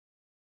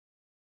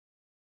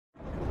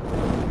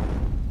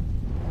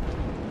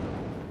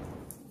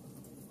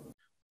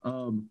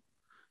Um,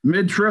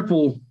 Mid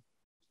triple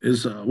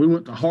is we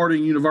went to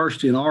Harding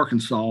University in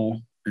Arkansas,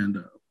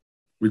 and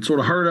we'd sort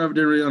of heard of it,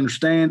 didn't really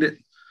understand it.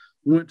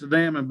 We went to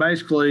them, and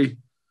basically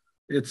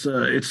it's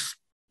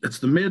it's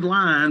the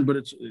midline, but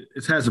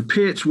it has a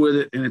pitch with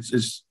it, and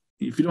it's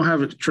if you don't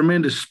have a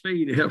tremendous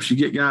speed, it helps you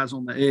get guys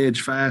on the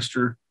edge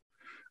faster.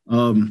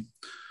 Um,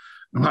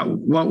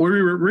 what we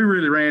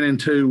really ran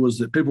into was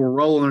that people were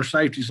rolling their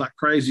safeties like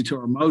crazy to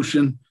our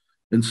motion,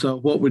 and so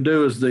what we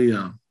do is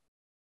the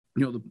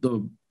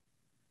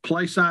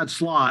play side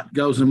slot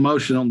goes in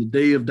motion on the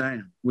D of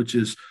down, which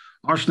is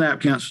our snap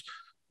counts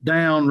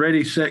down,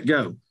 ready, set,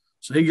 go.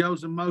 So he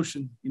goes in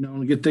motion,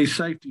 to get these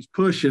safeties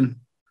pushing,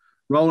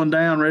 rolling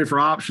down, ready for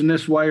option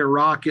this way or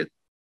rocket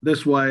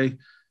this way.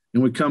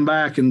 And we come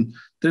back, and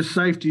this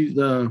safety,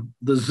 the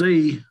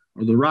Z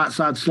or the right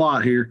side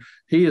slot here,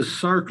 he is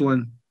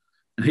circling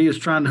and he is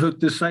trying to hook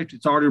this safety.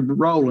 It's already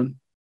rolling.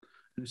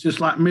 It's just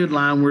like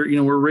midline.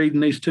 We're reading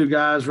these two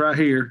guys right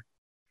here.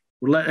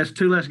 That's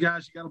two less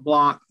guys you got to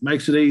block,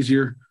 makes it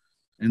easier.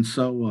 And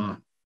so,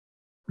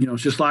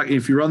 it's just like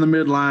if you run the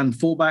midline,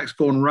 fullback's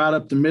going right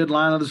up the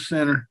midline of the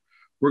center.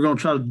 We're going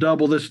to try to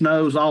double this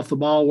nose off the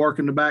ball,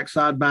 working the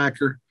backside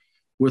backer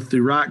with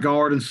the right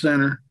guard and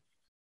center.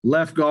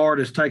 Left guard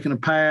is taking a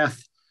path.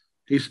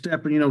 He's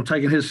stepping,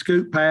 taking his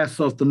scoop path.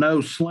 So if the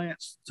nose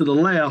slants to the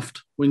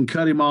left, we can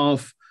cut him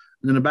off.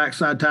 And then the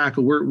backside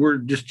tackle, we're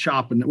just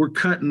chopping it. We're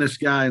cutting this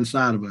guy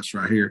inside of us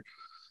right here.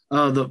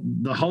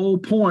 The whole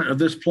point of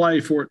this play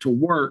for it to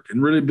work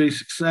and really be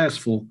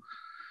successful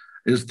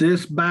is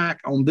this back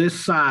on this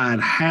side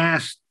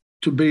has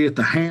to be at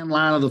the hand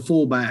line of the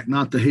fullback,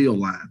 not the heel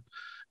line.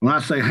 When I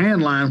say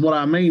hand line, what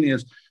I mean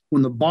is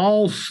when the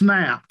ball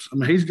snapped,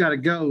 he's got to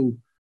go.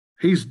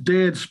 He's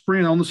dead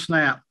sprint on the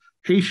snap.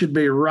 He should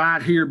be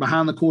right here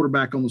behind the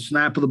quarterback on the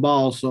snap of the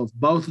ball. So if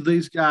both of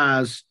these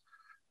guys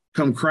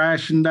come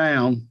crashing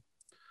down,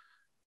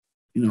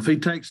 if he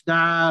takes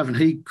dive and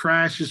he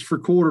crashes for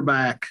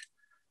quarterback,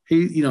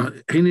 he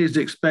needs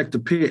to expect a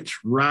pitch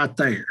right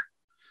there.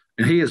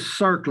 And he is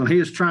circling. He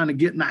is trying to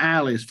get in the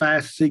alley as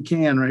fast as he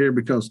can right here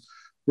because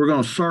we're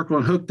going to circle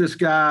and hook this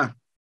guy.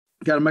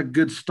 Got to make a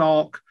good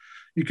stalk.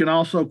 You can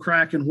also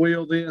crack and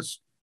wheel this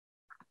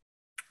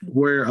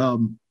where,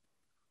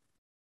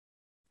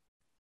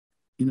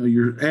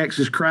 your X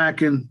is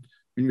cracking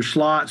and your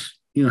slots,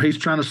 he's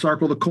trying to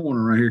circle the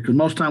corner right here because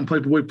most time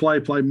people we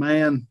play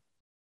man,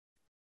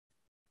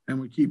 and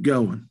we keep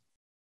going.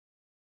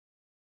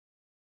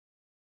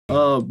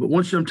 But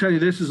once I'm telling you,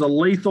 this is a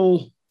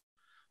lethal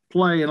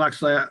play. And like I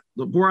say,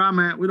 where I'm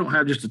at, we don't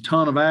have just a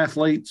ton of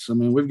athletes.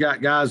 We've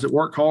got guys that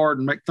work hard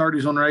and make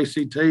 30s on their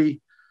ACT.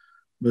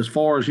 But as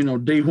far as,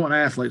 D1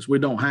 athletes, we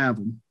don't have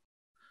them.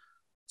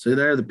 See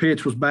there, the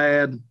pitch was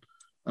bad.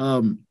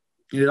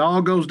 It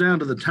all goes down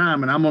to the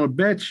time. And I'm going to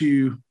bet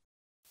you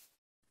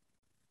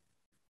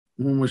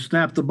when we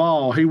snapped the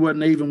ball, he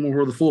wasn't even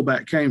where the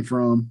fullback came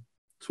from.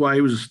 That's why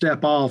he was a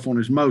step off on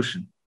his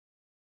motion.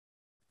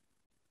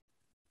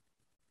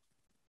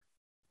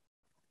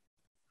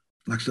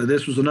 Like I said,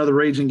 this was another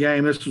region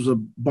game. This was a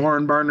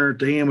barn burner at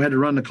the end. We had to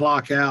run the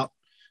clock out.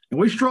 And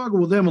we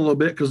struggled with them a little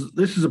bit because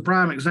this is a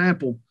prime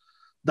example.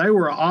 They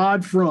were an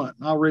odd front.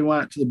 I'll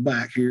rewind it to the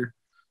back here.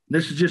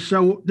 This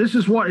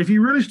is what, if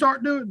you really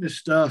start doing this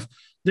stuff,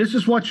 this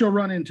is what you'll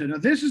run into. Now,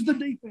 this is the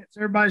defense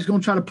everybody's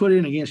going to try to put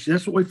in against you.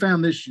 That's what we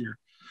found this year.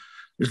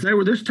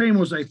 This team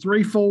was a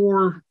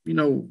 3-4,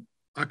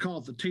 I call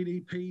it the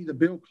TDP, the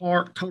Bill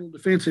Clark total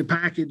defensive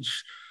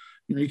package.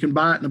 You can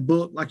buy it in a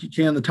book like you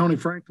can the Tony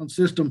Franklin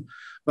system.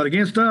 But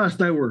against us,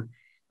 they were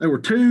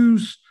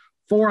 2s,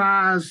 4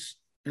 eyes,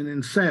 and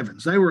then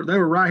 7s. They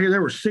were right here. They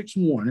were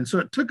 6-1. And so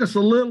it took us a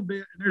little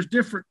bit. And there's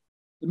different.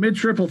 The mid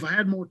triple, if I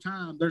had more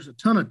time, there's a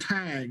ton of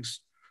tags.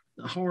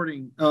 The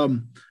Harding,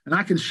 and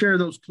I can share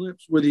those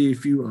clips with you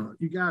if you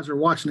guys are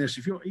watching this.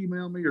 If you'll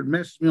email me or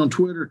message me on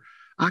Twitter,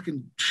 I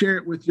can share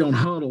it with you on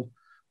Huddle.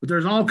 But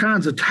there's all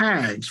kinds of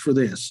tags for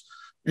this.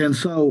 And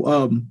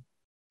so,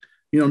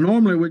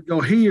 normally we'd go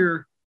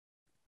here.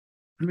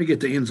 Let me get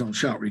the end zone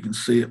shot where you can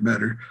see it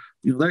better.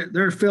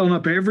 They're filling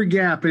up every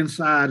gap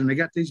inside, and they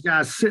got these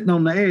guys sitting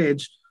on the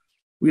edge.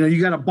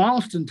 You got a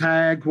Boston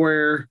tag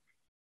where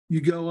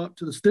you go up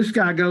to this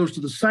guy goes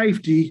to the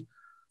safety.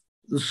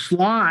 The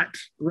slot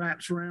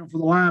wraps around for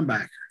the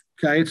linebacker.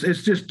 Okay,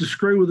 it's just to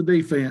screw with the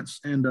defense.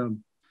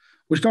 And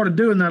we started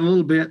doing that a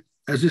little bit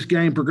as this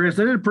game progressed.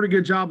 They did a pretty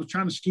good job of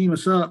trying to scheme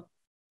us up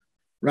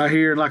right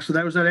here. Like I said,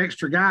 there was that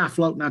extra guy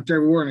floating out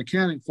there we weren't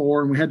accounting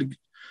for, and we had to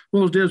 –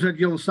 one of those deals we had to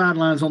get on the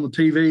sidelines on the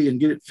TV and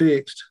get it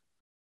fixed.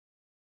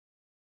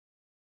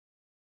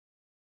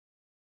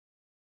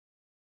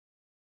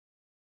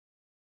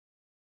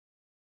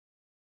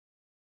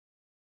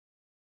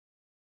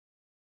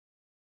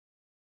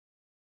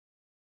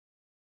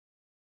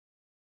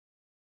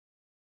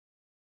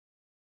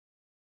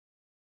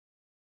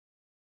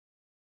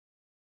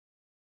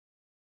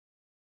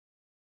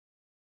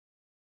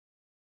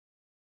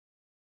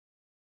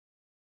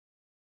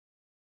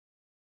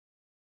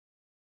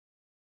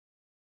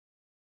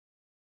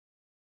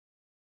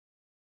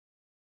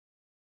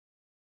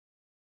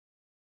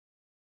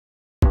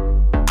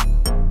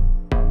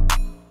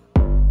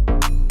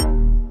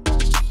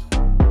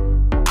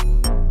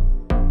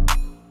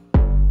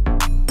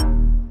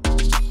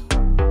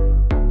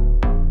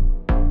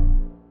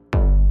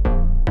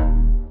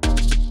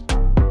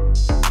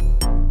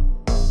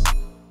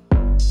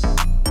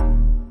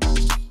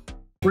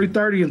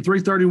 330 and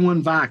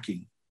 331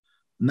 Viking.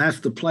 And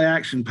that's the play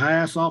action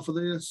pass off of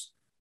this.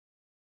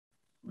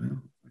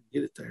 Well,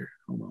 get it there.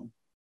 Hold on.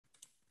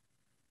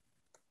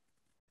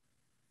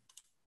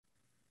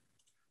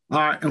 All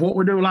right. And what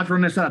we're doing, we like to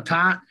run this out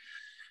tight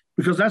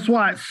because that's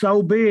why it's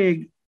so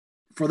big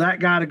for that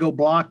guy to go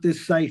block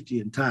this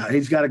safety and tight.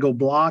 He's got to go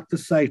block the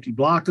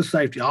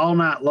safety all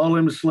night, lull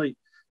him to sleep.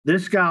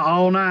 This guy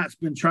all night's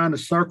been trying to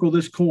circle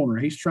this corner.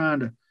 He's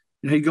trying to,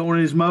 he's going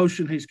in his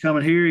motion. He's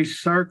coming here. He's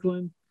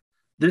circling.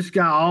 This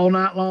guy all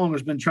night long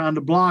has been trying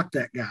to block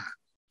that guy.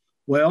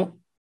 Well,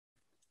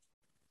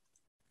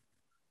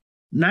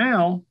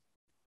 now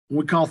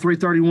we call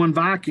 331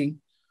 Viking.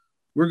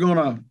 We're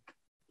going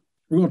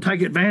to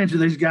take advantage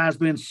of these guys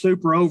being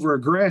super over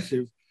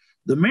aggressive.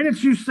 The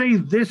minute you see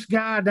this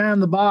guy down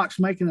the box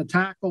making a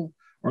tackle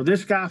or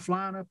this guy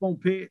flying up on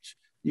pitch,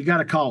 you got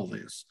to call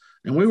this.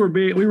 And we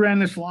ran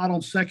this a lot on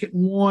 2nd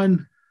and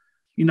 1.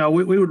 You know,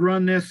 we would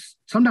run this.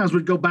 Sometimes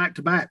we'd go back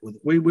to back with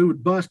it. We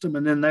would bust them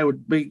and then they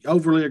would be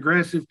overly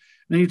aggressive. And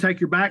then you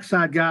take your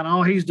backside guy and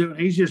all he's doing,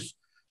 he's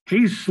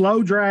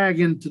slow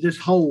dragging to this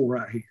hole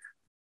right here.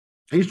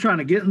 He's trying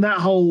to get in that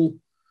hole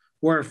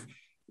where if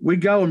we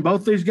go and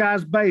both these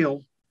guys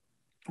bail,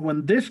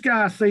 when this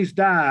guy sees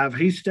dive,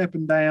 he's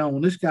stepping down.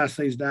 When this guy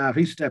sees dive,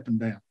 he's stepping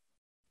down.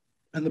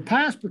 And the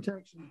pass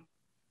protection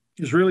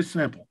is really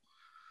simple.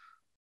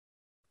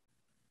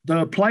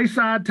 The play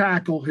side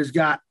tackle has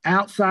got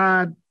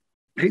outside,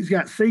 he's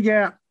got C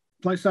gap,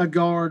 play side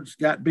guards,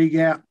 got B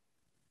gap.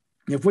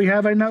 If we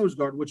have a nose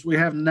guard, which we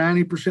have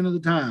 90% of the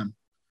time,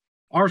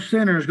 our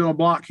center is going to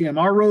block him.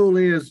 Our rule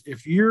is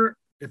if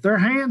their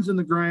hand's in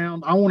the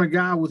ground, I want a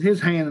guy with his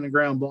hand in the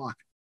ground blocking.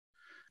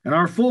 And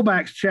our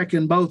fullback's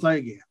checking both A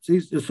gaps.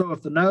 So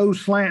if the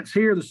nose slants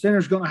here, the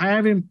center's going to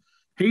have him.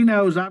 He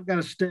knows I've got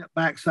to step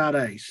backside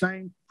A.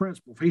 Same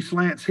principle. If he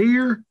slants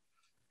here,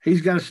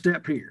 he's got to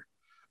step here.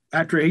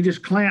 After he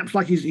just clamps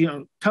like he's,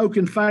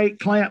 token fake,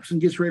 clamps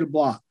and gets ready to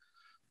block.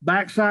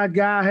 Backside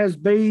guy has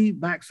B,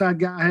 backside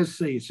guy has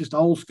C. It's just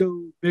old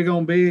school, big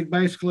on big,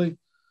 basically.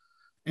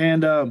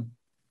 And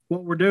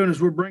what we're doing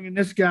is we're bringing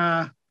this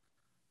guy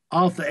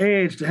off the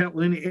edge to help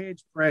with any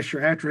edge pressure.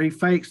 After he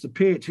fakes the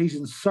pitch, he's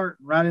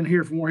inserting right in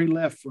here from where he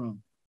left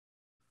from.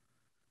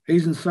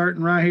 He's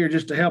inserting right here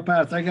just to help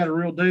out. If they got a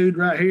real dude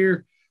right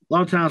here, a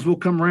lot of times we'll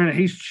come around and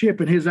he's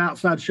chipping his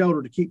outside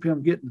shoulder to keep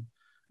him getting.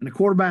 And the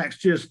quarterback's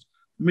just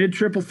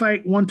mid-triple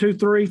fake, 1, 2,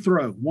 3,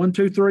 throw. 1,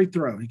 2, 3,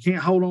 throw. He can't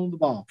hold on to the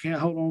ball.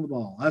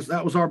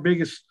 That was our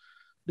biggest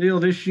deal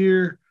this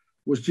year,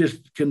 was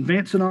just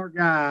convincing our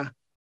guy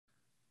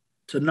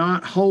to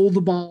not hold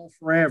the ball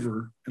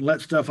forever and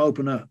let stuff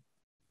open up.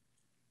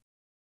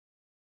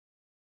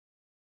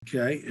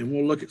 Okay, and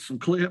we'll look at some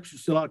clips. You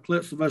see a lot of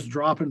clips of us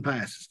dropping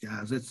passes,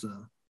 guys. It's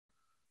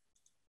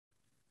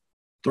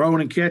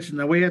throwing and catching.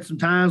 Now, we had some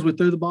times we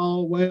threw the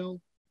ball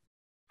well.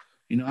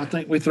 I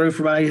think we threw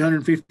for about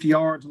 850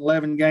 yards in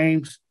 11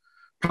 games.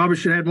 Probably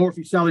should have had more if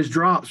you saw these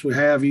drops we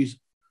have. He's,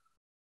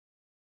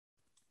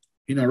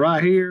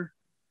 right here,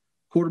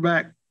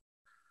 quarterback,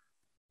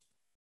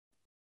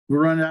 we're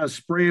running out of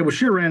spread. We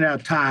should have ran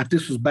out of tight.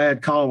 This was a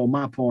bad call on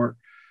my part.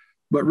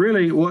 But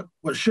really, what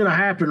should have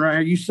happened right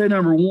here, you say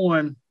number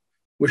 1,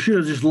 we should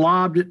have just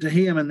lobbed it to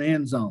him in the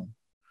end zone.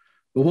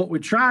 But what we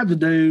tried to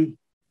do,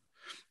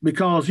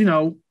 because,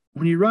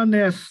 when you run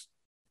this,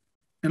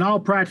 in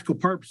all practical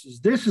purposes,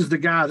 this is the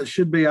guy that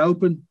should be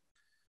open.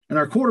 And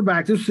our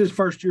quarterback, this is his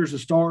first year as a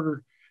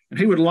starter, and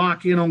he would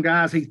lock in on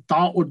guys he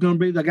thought was going to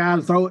be the guy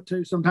to throw it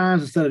to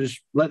sometimes instead of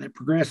just letting it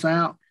progress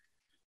out.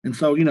 And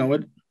so, you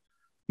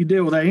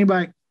deal with that.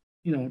 Anybody,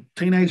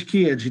 teenage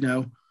kids, he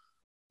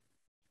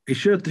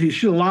should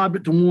have lobbed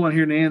it to 1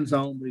 here in the end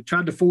zone, but he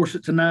tried to force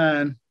it to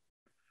 9.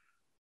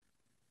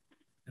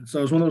 And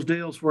so it's one of those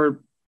deals where,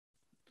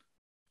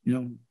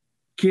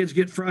 kids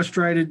get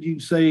frustrated, you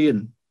can see,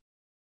 and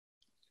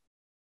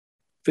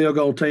field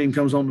goal team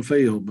comes on the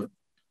field. But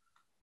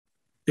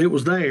it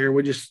was there.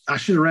 I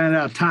should have ran it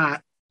out tight.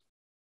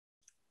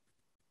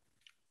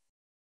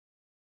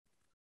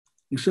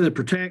 You see the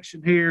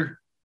protection here.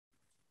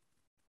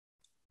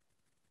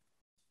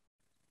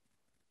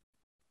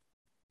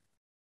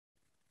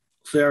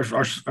 See,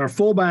 our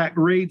fullback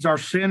reads our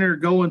center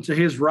going to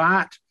his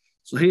right,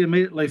 so he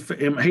immediately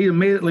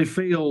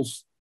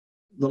feels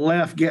the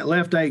left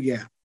A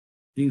gap.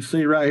 You can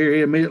see right here,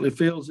 he immediately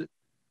feels it.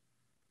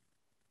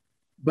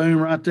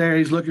 Boom, right there.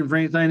 He's looking for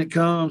anything that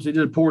comes. He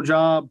did a poor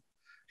job.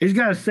 He's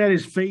got to set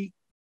his feet.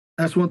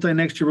 That's one thing.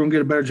 Next year we're going to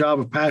get a better job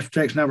of pass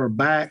protection out of our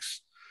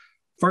backs.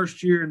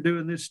 First year in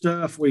doing this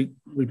stuff, we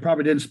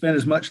probably didn't spend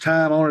as much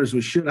time on it as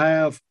we should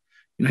have.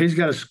 He's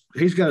got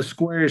to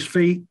square his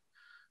feet.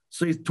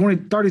 See,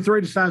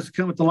 33 decides to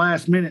come at the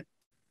last minute.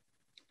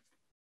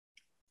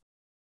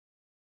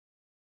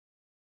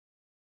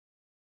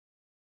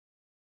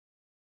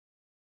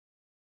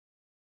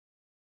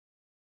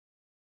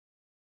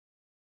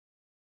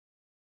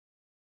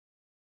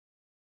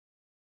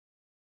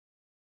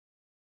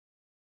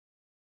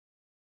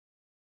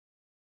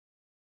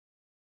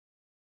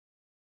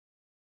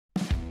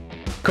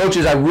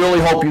 Coaches, I really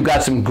hope you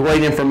got some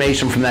great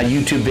information from that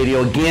YouTube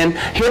video. Again,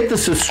 hit the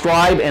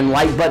subscribe and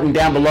like button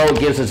down below. It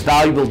gives us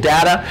valuable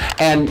data,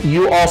 and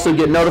you also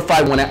get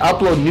notified when I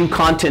upload new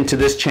content to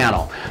this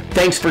channel.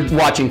 Thanks for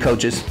watching,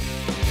 coaches.